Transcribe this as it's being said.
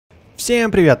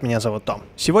Всем привет, меня зовут Том.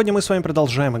 Сегодня мы с вами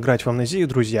продолжаем играть в Амнезию,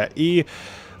 друзья, и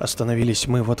остановились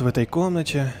мы вот в этой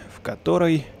комнате, в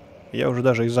которой я уже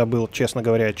даже и забыл, честно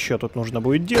говоря, что тут нужно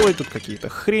будет делать. Тут какие-то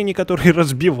хрени, которые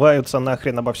разбиваются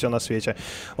нахрен обо все на свете.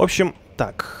 В общем,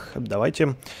 так,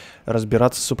 давайте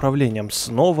разбираться с управлением.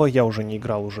 Снова я уже не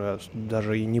играл, уже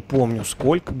даже и не помню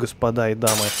сколько, господа и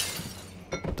дамы.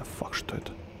 Да фак, что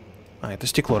это? А, это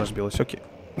стекло разбилось, окей.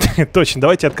 Точно,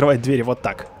 давайте открывать двери вот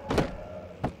так.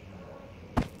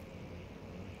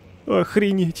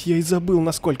 Охренеть, я и забыл,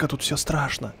 насколько тут все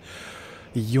страшно.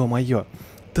 Ё-моё.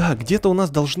 Так, где-то у нас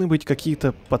должны быть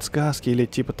какие-то подсказки или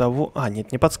типа того... А,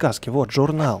 нет, не подсказки, вот,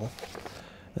 журнал.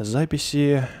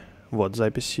 Записи... Вот,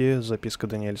 записи, записка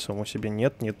Даниэля самому себе.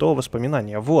 Нет, не то,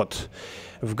 воспоминания. Вот.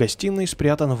 В гостиной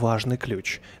спрятан важный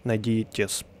ключ. Найдите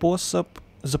способ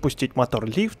запустить мотор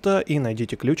лифта и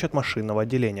найдите ключ от машинного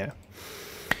отделения.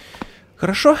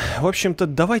 Хорошо, в общем-то,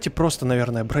 давайте просто,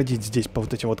 наверное, бродить здесь по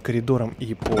вот этим вот коридорам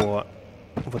и по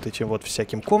вот этим вот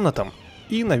всяким комнатам.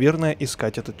 И, наверное,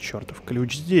 искать этот чертов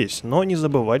ключ здесь. Но не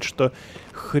забывать, что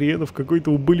хренов какой-то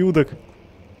ублюдок.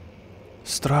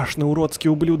 Страшный уродский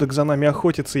ублюдок за нами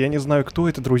охотится. Я не знаю, кто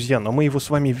это, друзья, но мы его с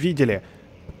вами видели.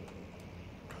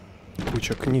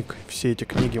 Куча книг. Все эти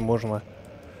книги можно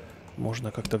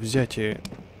как-то взять и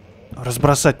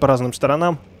разбросать по разным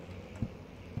сторонам.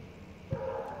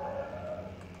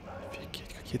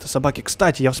 Какие-то собаки.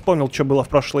 Кстати, я вспомнил, что было в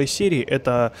прошлой серии.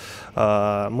 Это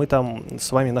мы там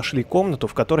с вами нашли комнату,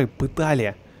 в которой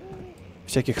пытали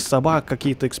всяких собак,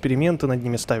 какие-то эксперименты над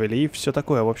ними ставили и все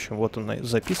такое. В общем, вот она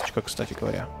записочка, кстати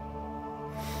говоря.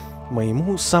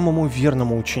 Моему самому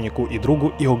верному ученику и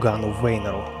другу Иоганну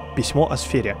Вейнеру. Письмо о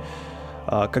сфере.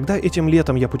 Когда этим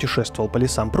летом я путешествовал по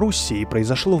лесам Пруссии,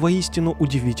 произошло воистину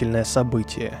удивительное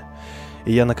событие.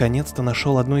 И я наконец-то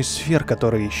нашел одну из сфер,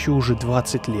 которые ищу уже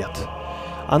 20 лет.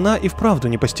 Она и вправду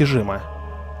непостижима.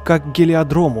 Как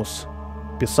Гелиодромус,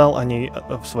 писал о ней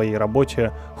в своей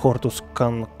работе Hortus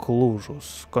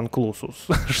Conclusus.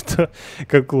 Что?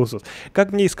 Conclusus.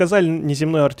 Как мне и сказали,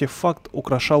 неземной артефакт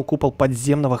украшал купол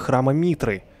подземного храма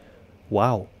Митры.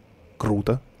 Вау,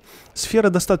 круто. Сфера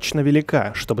достаточно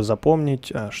велика, чтобы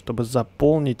заполнить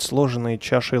сложенные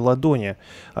чашей ладони,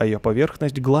 а ее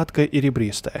поверхность гладкая и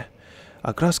ребристая.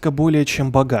 Окраска более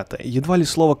чем богатая. Едва ли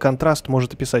слово «контраст»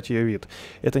 может описать ее вид.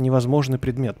 Это невозможный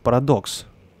предмет, парадокс,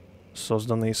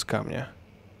 созданный из камня.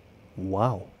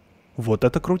 Вау, вот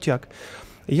это крутяк.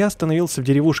 Я остановился в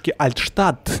деревушке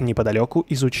Альтштадт неподалеку,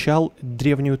 изучал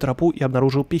древнюю тропу и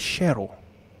обнаружил пещеру.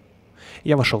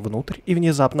 Я вошел внутрь и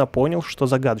внезапно понял, что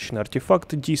загадочный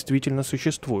артефакт действительно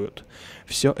существует.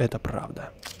 Все это правда.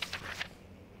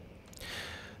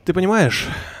 Ты понимаешь?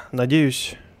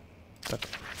 Надеюсь... Так...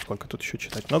 Сколько тут еще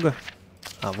читать? Много?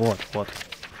 А, вот.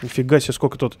 Нифига себе,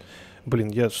 сколько тут... Блин,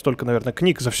 я столько, наверное,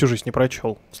 книг за всю жизнь не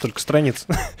прочел. Столько страниц.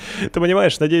 Ты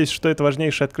понимаешь, надеюсь, что это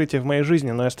важнейшее открытие в моей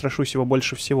жизни, но я страшусь его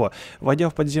больше всего. Войдя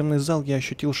в подземный зал, я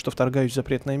ощутил, что вторгаюсь в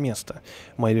запретное место.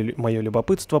 Мое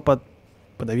любопытство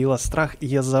подавило страх, и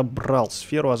я забрал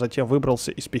сферу, а затем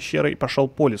выбрался из пещеры и пошел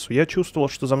по лесу. Я чувствовал,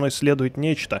 что за мной следует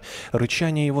нечто.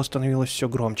 Рычание его становилось все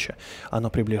громче. Оно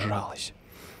приближалось.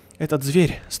 Этот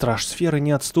зверь, страж сферы,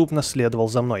 неотступно следовал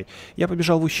за мной. Я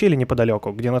побежал в ущелье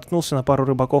неподалеку, где наткнулся на пару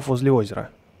рыбаков возле озера.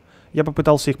 Я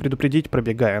попытался их предупредить,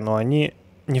 пробегая, но они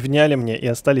не вняли мне и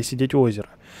остались сидеть у озера,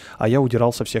 а я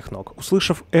удирал со всех ног.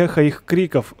 Услышав эхо их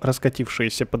криков,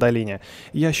 раскатившиеся по долине,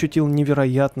 я ощутил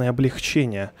невероятное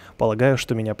облегчение, полагаю,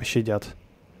 что меня пощадят.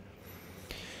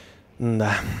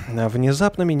 Да,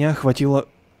 внезапно меня охватило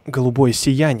голубое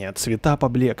сияние, цвета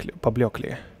поблекли.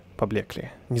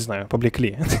 Не знаю,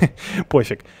 поблекли.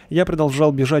 Пофиг. Я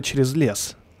продолжал бежать через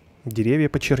лес. Деревья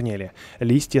почернели.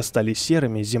 Листья стали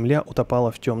серыми, земля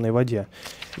утопала в темной воде.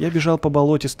 Я бежал по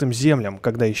болотистым землям,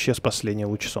 когда исчез последний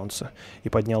луч солнца. И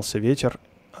поднялся ветер,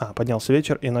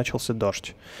 и начался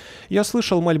дождь. Я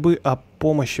слышал мольбы о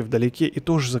помощи вдалеке и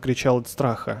тоже закричал от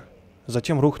страха.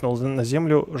 Затем рухнул на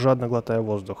землю, жадно глотая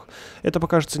воздух. Это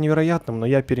покажется невероятным, но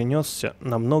я перенесся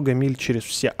на много миль через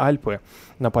все Альпы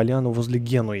на поляну возле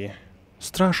Генуи.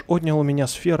 Страж отнял у меня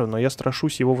сферу, но я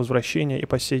страшусь его возвращения и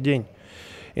по сей день.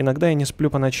 Иногда я не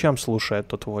сплю по ночам, слушая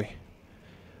тот вой,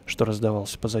 что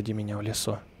раздавался позади меня в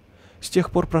лесу. С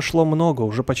тех пор прошло много,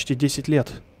 уже почти 10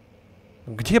 лет.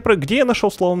 Где я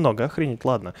нашел слово «много»? Охренеть,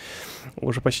 ладно.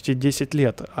 Уже почти 10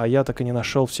 лет, а я так и не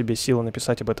нашел в себе силы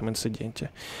написать об этом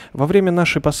инциденте. Во время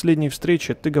нашей последней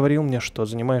встречи ты говорил мне, что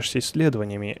занимаешься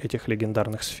исследованиями этих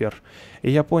легендарных сфер,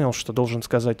 и я понял, что должен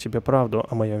сказать тебе правду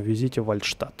о моем визите в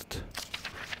Альтштадт.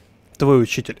 Твой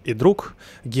учитель и друг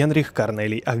Генрих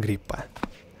Корнелий Агриппа.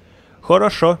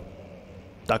 Хорошо.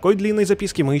 Такой длинной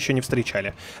записки мы еще не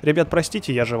встречали. Ребят,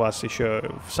 простите, я же вас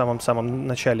еще в самом-самом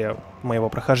начале моего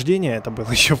прохождения, это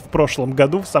было еще в прошлом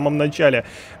году, в самом начале,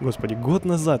 господи, год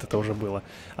назад это уже было,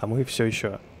 а мы все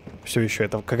еще,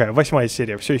 это какая, 8-я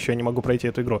серия, все еще я не могу пройти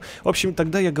эту игру. В общем,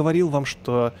 тогда я говорил вам,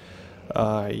 что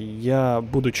я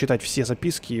буду читать все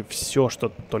записки, все, что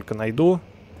только найду,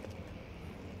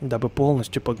 дабы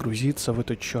полностью погрузиться в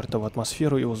эту чертову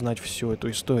атмосферу и узнать всю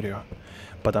эту историю.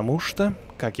 Потому что,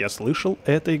 как я слышал,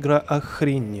 эта игра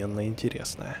охрененно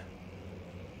интересная.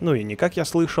 Ну и не как я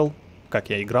слышал, как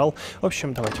я играл. В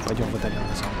общем, давайте пойдем в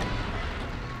отдаленный зал.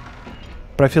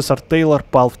 Профессор Тейлор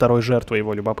пал второй жертвой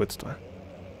его любопытства.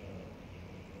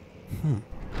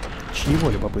 Чьего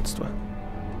любопытства?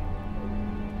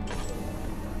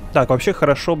 Так, вообще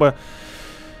хорошо бы...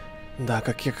 Да,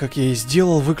 как я и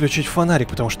сделал, выключить фонарик,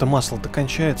 потому что масло-то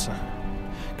кончается.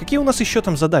 Какие у нас еще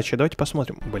там задачи? Давайте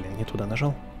посмотрим. Блин, не туда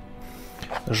нажал.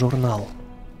 Журнал.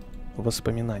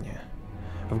 Воспоминания.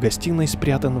 В гостиной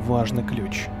спрятан важный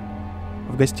ключ.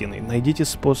 В гостиной. Найдите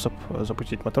способ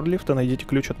запустить мотор лифта, найдите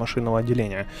ключ от машинного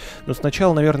отделения. Но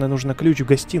сначала, наверное, нужно ключ в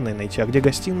гостиной найти. А где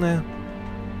гостиная?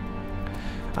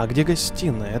 А где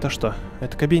гостиная? Это что?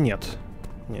 Это кабинет.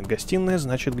 Нет, гостиная,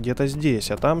 значит, где-то здесь.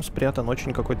 А там спрятан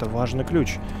очень какой-то важный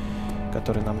ключ,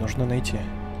 который нам нужно найти.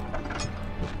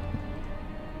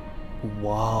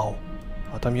 Вау.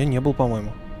 А там я не был,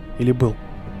 по-моему. Или был?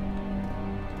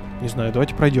 Не знаю,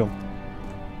 давайте пройдем.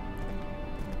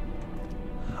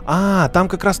 А, там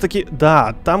как раз-таки...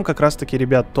 Да, там как раз-таки,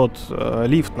 ребят, тот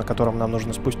лифт, на котором нам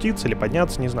нужно спуститься или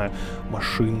подняться, не знаю.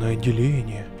 Машинное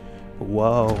отделение.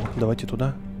 Вау. Давайте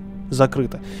туда.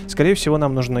 Закрыто. Скорее всего,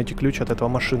 нам нужно найти ключ от этого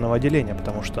машинного отделения,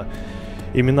 потому что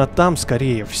именно там,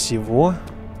 скорее всего,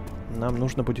 нам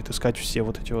нужно будет искать все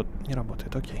вот эти вот... Не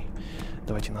работает, окей.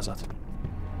 Давайте назад.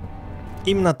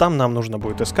 Именно там нам нужно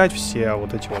будет искать все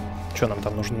вот эти вот... Что нам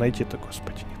там нужно найти-то,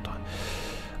 господи, не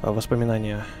то.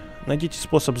 Воспоминания. Найдите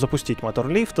способ запустить мотор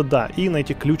лифта, да, и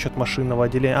найти ключ от машинного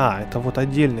отделения. А, это вот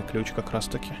отдельный ключ как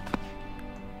раз-таки.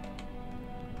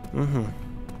 Угу.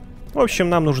 В общем,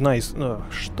 нам нужно...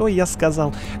 Что я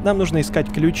сказал? Нам нужно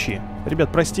искать ключи. Ребят,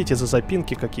 простите за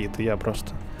запинки какие-то, я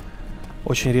просто...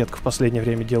 Очень редко в последнее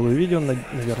время делаю видео,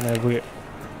 наверное, вы...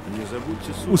 Не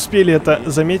забудьте успели это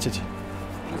заметить?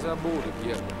 Не забуду,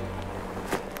 Герберт.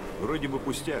 Вроде бы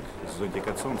пустяк, зонтик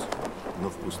от солнца, но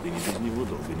в пустыне без него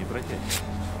долго не протянешь.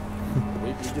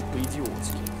 Выглядит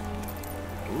по-идиотски.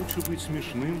 Лучше быть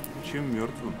смешным, чем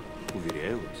мертвым,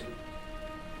 уверяю вас.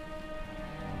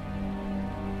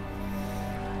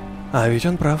 А ведь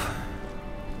он прав.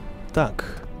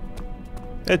 Так.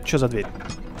 Это что за дверь?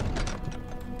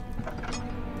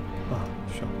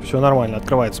 Все нормально,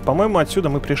 открывается. По-моему, отсюда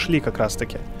мы пришли как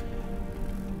раз-таки.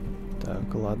 Так,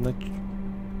 ладно.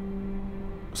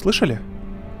 Слышали?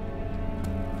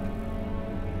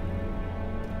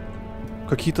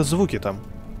 Какие-то звуки там.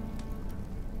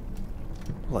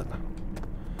 Ладно.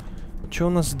 Что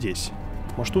у нас здесь?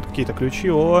 Может, тут какие-то ключи?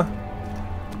 О!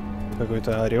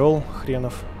 Какой-то орел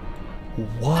хренов.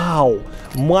 Вау!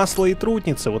 Масло и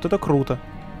трутницы. Вот это круто.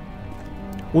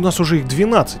 У нас уже их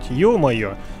 12.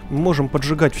 Ё-моё. Мы можем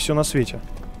поджигать все на свете.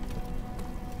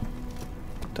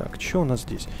 Так, что у нас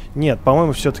здесь? Нет,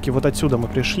 по-моему, все-таки вот отсюда мы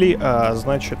пришли, а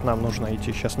значит, нам нужно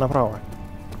идти сейчас направо.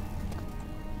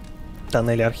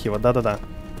 Тоннели архива, да-да-да.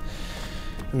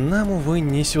 Нам, увы,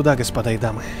 не сюда, господа и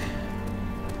дамы.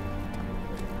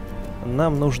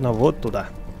 Нам нужно вот туда.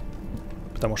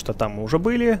 Потому что там мы уже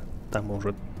были, там мы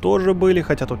уже тоже были,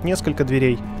 хотя тут несколько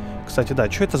дверей. Кстати,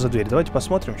 да, что это за дверь? Давайте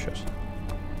посмотрим сейчас.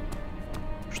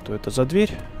 Что это за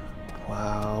дверь?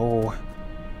 Вау.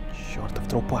 Чертов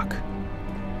трупак.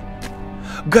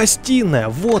 Гостиная!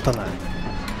 Вот она!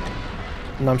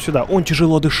 Нам сюда. Он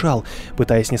тяжело дышал,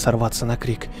 пытаясь не сорваться на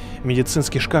крик.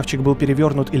 Медицинский шкафчик был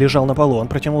перевернут и лежал на полу. Он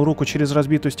протянул руку через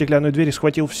разбитую стеклянную дверь и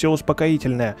схватил все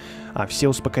успокоительное. А все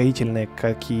успокоительные,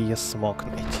 какие смог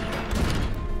найти.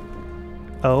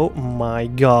 О май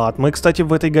гад. Мы, кстати,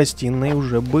 в этой гостиной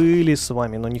уже были с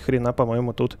вами, но ни хрена,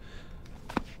 по-моему, тут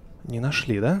не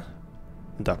нашли, да?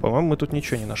 Да, по-моему, мы тут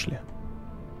ничего не нашли.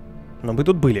 Но мы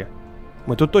тут были.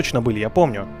 Мы тут точно были, я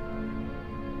помню.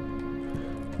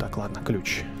 Так, ладно,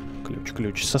 ключ.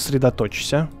 Ключ.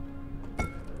 Сосредоточься.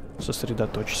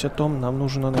 Сосредоточься, Том. Нам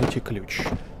нужно найти ключ.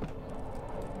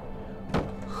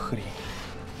 Хрень.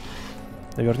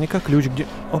 Наверняка ключ где...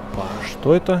 Опа,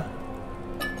 что это?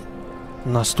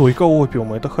 Настойка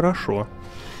опиума, это хорошо.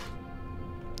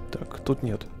 Так, тут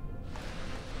нет.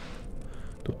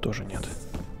 Тут тоже нет.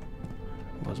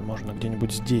 Возможно,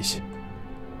 где-нибудь здесь.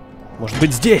 Может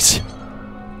быть, здесь!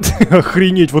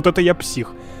 Охренеть, вот это я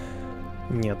псих.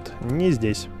 Нет, не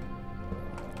здесь.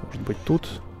 Может быть,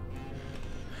 тут?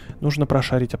 Нужно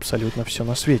прошарить абсолютно все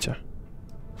на свете.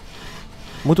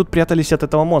 Мы тут прятались от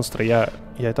этого монстра. Я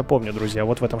это помню, друзья.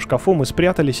 Вот в этом шкафу мы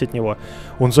спрятались от него.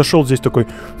 Он зашел здесь такой...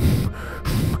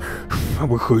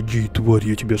 Выходи, тварь,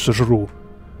 я тебя сожру.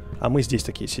 А мы здесь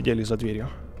такие сидели за дверью.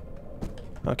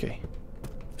 Окей.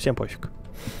 Всем пофиг.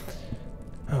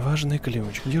 Важный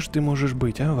ключ. Где же ты можешь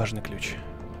быть, а? Важный ключ.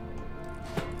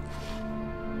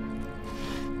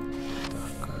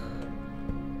 Так.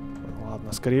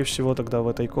 Ладно, скорее всего, тогда в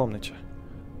этой комнате.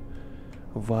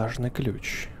 Важный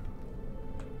ключ.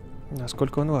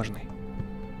 Насколько он важный?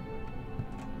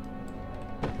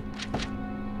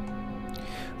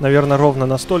 Наверное, ровно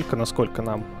настолько, насколько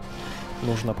нам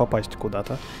нужно попасть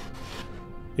куда-то.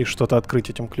 И что-то открыть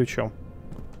этим ключом.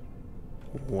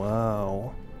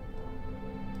 Вау.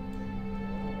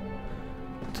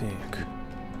 Так.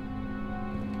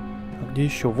 А где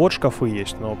еще? Вот шкафы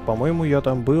есть, но, по-моему, я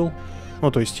там был. Ну,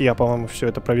 то есть я, по-моему, все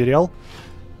это проверял.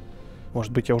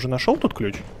 Может быть, я уже нашел тут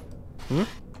ключ? М?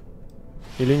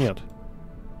 Или нет?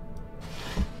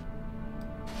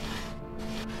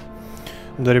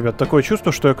 Да, ребят, такое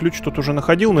чувство, что я ключ тут уже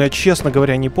находил, но я, честно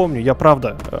говоря, не помню. Я,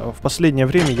 правда, в последнее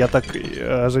время я так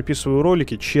записываю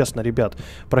ролики, честно, ребят.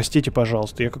 Простите,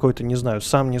 пожалуйста, я какой-то, не знаю,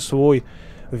 сам не свой,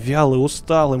 вялый,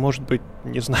 усталый, может быть,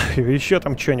 не знаю, еще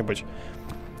там что-нибудь.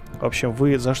 В общем,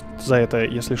 вы за это,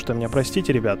 если что, меня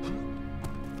простите, ребят.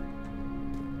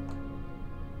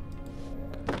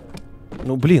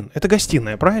 Ну, блин, это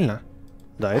гостиная, правильно?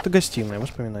 Да, это гостиная,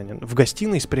 воспоминания. В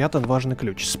гостиной спрятан важный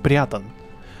ключ. Спрятан.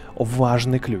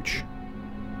 Важный ключ.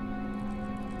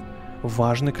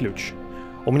 Важный ключ.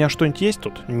 У меня что-нибудь есть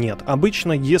тут? Нет.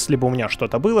 Обычно, если бы у меня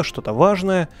что-то было, что-то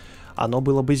важное, оно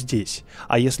было бы здесь.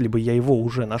 А если бы я его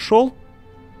уже нашел,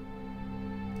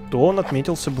 то он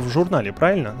отметился бы в журнале,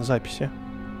 правильно? Записи.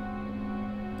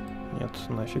 Нет,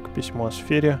 нафиг, письмо о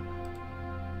сфере.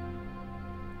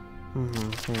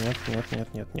 Нет, нет,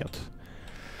 нет, нет, нет.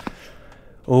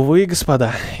 Увы,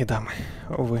 господа и дамы,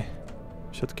 увы.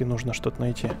 Все-таки нужно что-то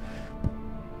найти.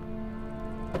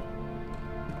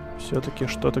 Все-таки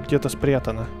что-то где-то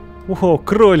спрятано. О,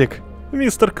 кролик!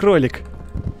 Мистер Кролик!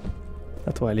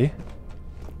 Отвали.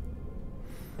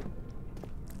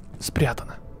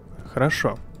 Спрятано.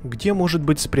 Хорошо. Где может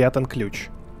быть спрятан ключ?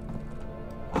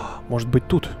 Может быть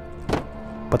тут?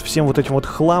 Под всем вот этим вот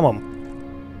хламом?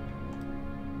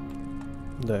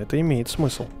 Да, это имеет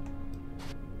смысл.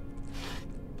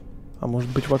 А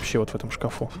может быть вообще вот в этом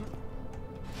шкафу?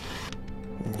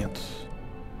 Нет.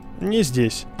 Не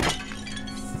здесь.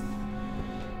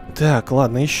 Так,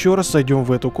 ладно, еще раз зайдем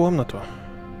в эту комнату.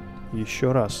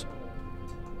 Еще раз.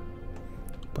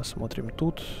 Посмотрим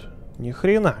тут. Ни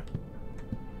хрена.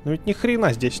 Ну ведь ни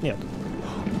хрена здесь нет.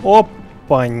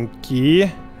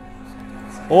 Опаньки.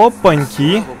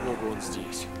 Опаньки. Слава богу, он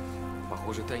здесь.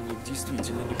 Похоже, тайник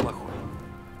действительно неплохой.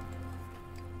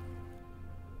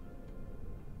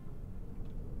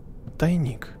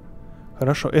 Тайник.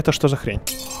 Хорошо, это что за хрень?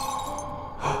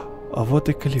 А вот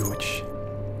и ключ.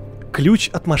 Ключ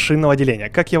от машинного отделения,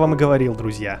 как я вам и говорил,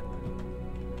 друзья.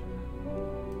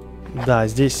 Да,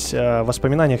 здесь в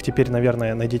воспоминаниях теперь,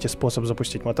 наверное, найдите способ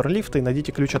запустить мотор лифта и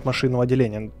найдите ключ от машинного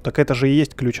отделения. Так это же и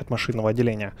есть ключ от машинного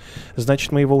отделения.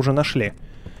 Значит, мы его уже нашли.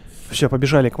 Все,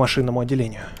 побежали к машинному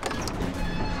отделению.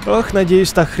 Ох,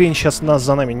 надеюсь, та хрень сейчас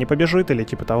за нами не побежит или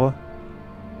типа того.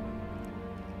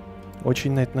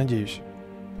 Очень на это надеюсь.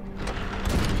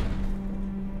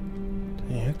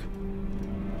 Так.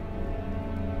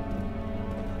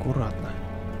 Аккуратно.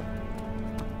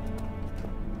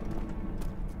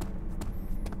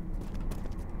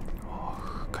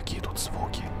 Ох, какие тут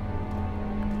звуки.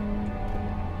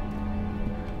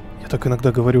 Я так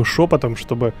иногда говорю шепотом,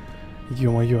 чтобы...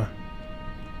 Ё-моё.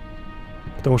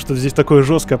 Потому что здесь такое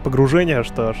жесткое погружение,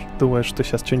 что аж думаешь, что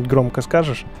сейчас что-нибудь громко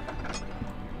скажешь.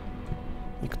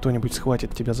 И кто-нибудь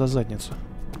схватит тебя за задницу.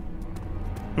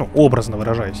 Ну, образно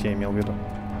выражаясь, я имел в виду.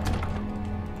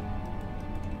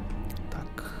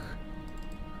 Так.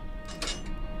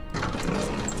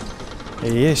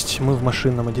 Есть, мы в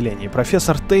машинном отделении.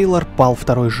 Профессор Тейлор пал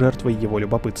второй жертвой его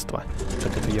любопытства.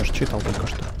 Так это я же читал только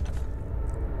что.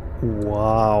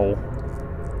 Вау.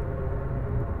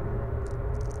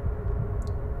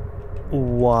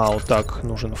 Вау, так,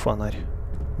 нужен фонарь.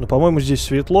 Ну, по-моему, здесь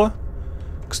светло.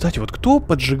 Кстати, вот кто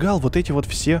поджигал вот эти вот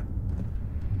все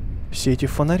эти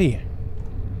фонари?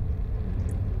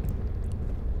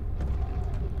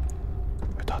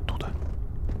 Это оттуда.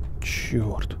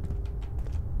 Черт.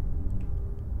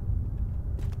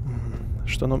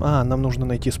 Что нам... А, нам нужно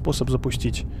найти способ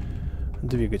запустить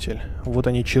двигатель. Вот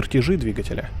они, чертежи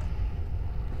двигателя.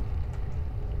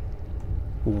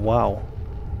 Вау.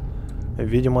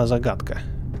 Видимо, загадка.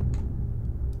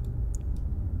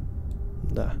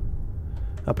 Да.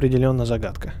 Определенно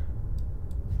загадка.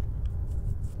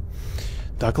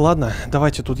 Так, ладно,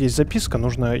 давайте, тут есть записка,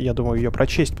 нужно, я думаю, ее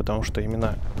прочесть, потому что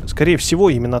именно, скорее всего,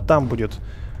 именно там будет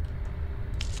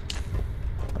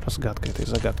разгадка этой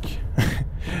загадки.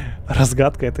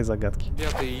 Разгадка этой загадки.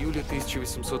 5 июля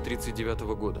 1839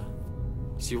 года.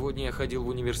 Сегодня я ходил в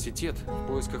университет в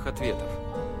поисках ответов.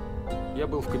 Я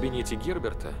был в кабинете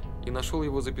Герберта и нашел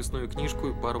его записную книжку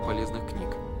и пару полезных книг.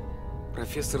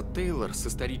 Профессор Тейлор с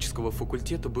исторического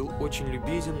факультета был очень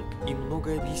любезен и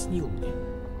многое объяснил мне.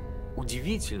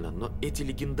 Удивительно, но эти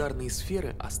легендарные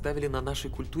сферы оставили на нашей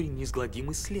культуре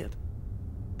неизгладимый след.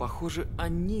 Похоже,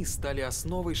 они стали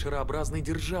основой шарообразной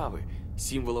державы,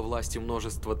 символа власти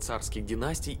множества царских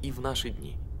династий и в наши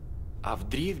дни. А в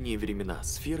древние времена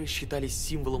сферы считались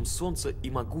символом солнца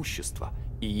и могущества,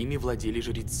 и ими владели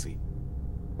жрецы.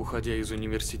 Уходя из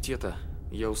университета,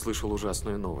 я услышал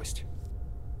ужасную новость.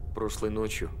 Прошлой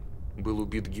ночью был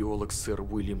убит геолог сэр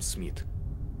Уильям Смит.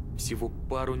 Всего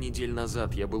пару недель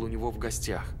назад я был у него в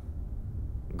гостях.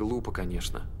 Глупо,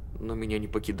 конечно, но меня не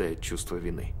покидает чувство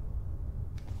вины.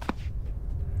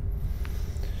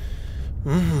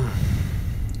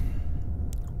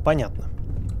 Понятно.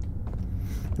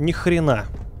 Ни хрена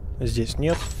здесь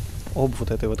нет об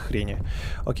вот этой вот хрени.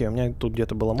 Окей, у меня тут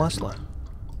где-то было масло.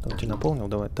 Давайте наполнил.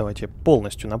 Давайте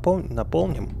полностью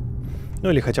наполним. Ну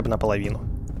или хотя бы наполовину.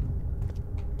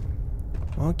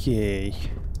 Окей.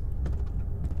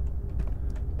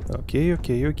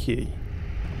 Окей.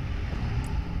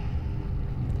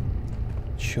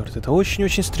 Черт, это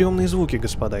очень-очень стрёмные звуки,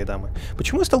 господа и дамы.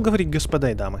 Почему я стал говорить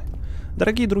господа и дамы?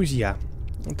 Дорогие друзья,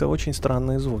 это очень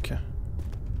странные звуки.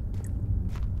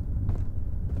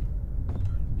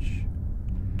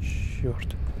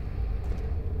 Черт.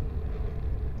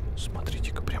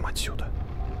 Смотрите-ка прямо отсюда.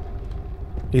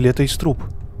 Или это из труб?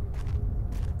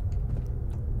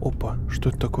 Опа, что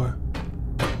это такое?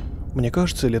 Мне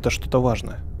кажется, или это что-то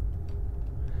важное?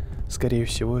 Скорее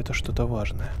всего, это что-то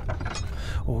важное.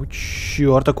 О,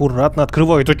 черт, аккуратно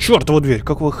открывай эту чертову дверь.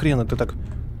 Какого хрена ты так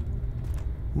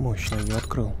мощно ее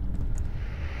открыл?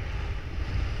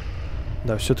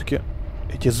 Да, все-таки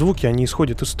эти звуки, они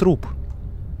исходят из труб.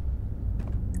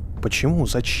 Почему?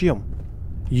 Зачем?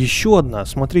 Еще одна,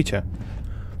 смотрите.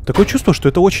 Такое чувство, что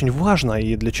это очень важно,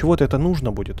 и для чего-то это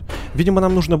нужно будет. Видимо,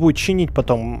 нам нужно будет чинить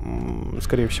потом,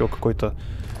 скорее всего, какой-то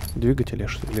двигатель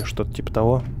или что-то типа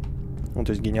того. Ну,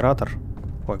 то есть генератор.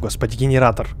 Ой, господи,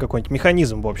 генератор. Какой-нибудь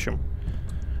механизм, в общем.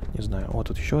 Не знаю. Вот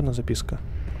тут еще одна записка.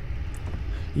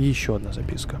 И еще одна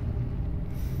записка.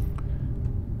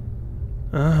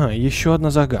 Ага, еще одна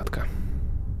загадка.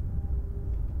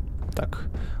 Так,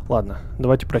 ладно.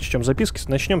 Давайте прочтем записки.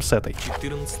 Начнем с этой.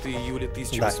 14 июля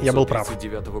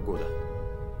 1839 года.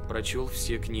 Прочел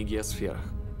все книги о сферах.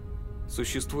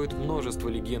 Существует множество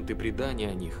легенд и преданий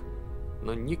о них,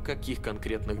 но никаких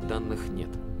конкретных данных нет.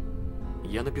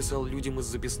 Я написал людям из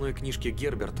записной книжки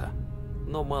Герберта,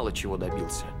 но мало чего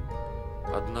добился.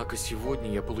 Однако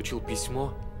сегодня я получил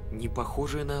письмо, не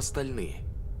похожее на остальные.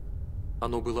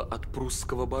 Оно было от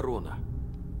прусского барона.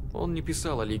 Он не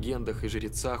писал о легендах и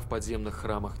жрецах в подземных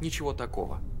храмах, ничего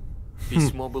такого.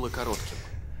 Письмо было коротким.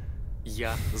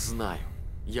 «Я знаю,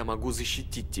 я могу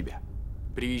защитить тебя.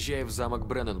 Приезжай в замок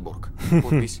Бренненбург».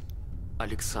 Подпись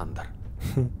 «Александр».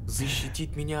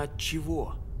 Защитить меня от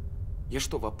чего? Я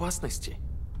что, в опасности?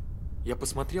 Я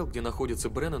посмотрел, где находится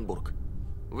Бренненбург.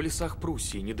 В лесах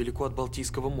Пруссии, недалеко от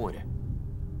Балтийского моря.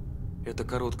 Это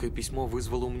короткое письмо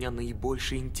вызвало у меня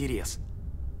наибольший интерес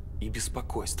и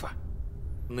беспокойство.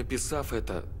 Написав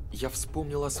это, я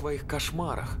вспомнил о своих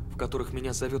кошмарах, в которых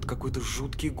меня зовет какой-то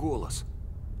жуткий голос.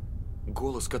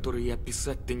 Голос, который и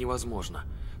описать-то невозможно,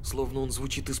 словно он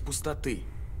звучит из пустоты.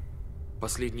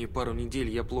 Последние пару недель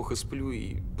я плохо сплю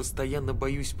и постоянно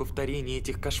боюсь повторения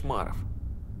этих кошмаров.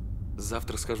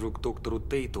 Завтра схожу к доктору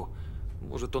Тейту,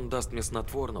 может, он даст мне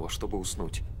снотворного, чтобы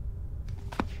уснуть.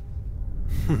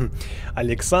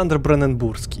 Александр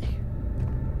Бренненбургский.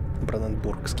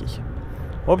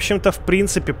 В общем-то, в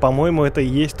принципе, по-моему, это и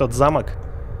есть тот замок,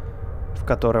 о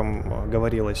котором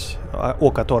говорилось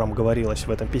в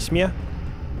этом письме,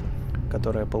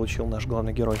 которое получил наш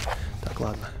главный герой. Так,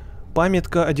 ладно.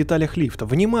 Памятка о деталях лифта.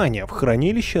 Внимание! В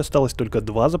хранилище осталось только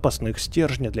 2 запасных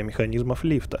стержня для механизмов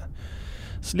лифта.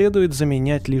 Следует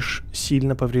заменять лишь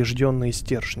сильно поврежденные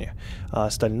стержни, а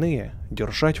остальные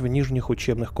держать в нижних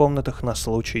учебных комнатах на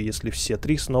случай, если все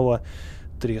 3 снова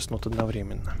треснут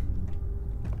одновременно.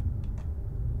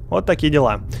 Вот такие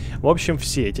дела. В общем,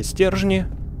 все эти стержни...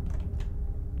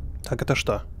 Так, это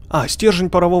что? А, стержень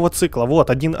парового цикла. Вот,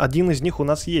 один из них у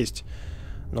нас есть.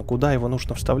 Но куда его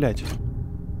нужно вставлять?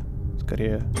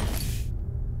 скорее...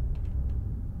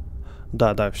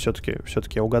 Да, все-таки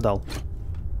я угадал.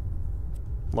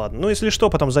 Ладно, ну если что,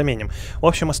 потом заменим. В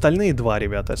общем, остальные два,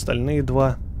 ребята, остальные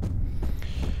два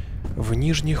в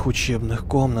нижних учебных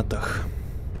комнатах.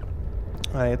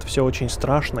 А это все очень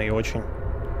страшно и очень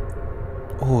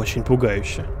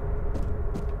пугающе.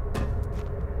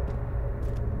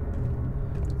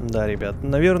 Да, ребят,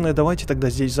 наверное, давайте тогда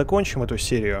здесь закончим эту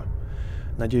серию.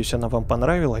 Надеюсь, она вам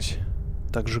понравилась.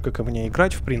 Так же, как и мне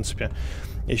играть, в принципе.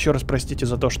 Еще раз простите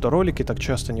за то, что ролики так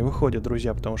часто не выходят,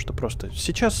 друзья, потому что просто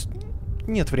сейчас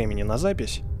нет времени на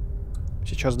запись.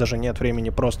 Сейчас даже нет времени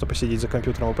просто посидеть за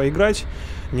компьютером и поиграть.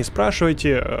 Не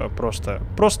спрашивайте,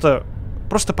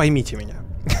 просто поймите меня.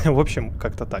 В общем,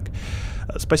 как-то так.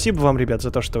 Спасибо вам, ребят,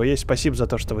 за то, что вы есть. Спасибо за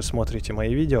то, что вы смотрите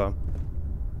мои видео.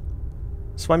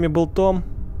 С вами был Том.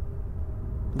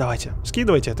 Давайте,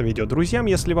 скидывайте это видео друзьям,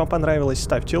 если вам понравилось.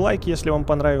 Ставьте лайк, если вам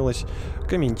понравилось.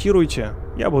 Комментируйте.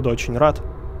 Я буду очень рад.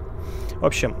 В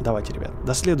общем, давайте, ребят,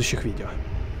 до следующих видео.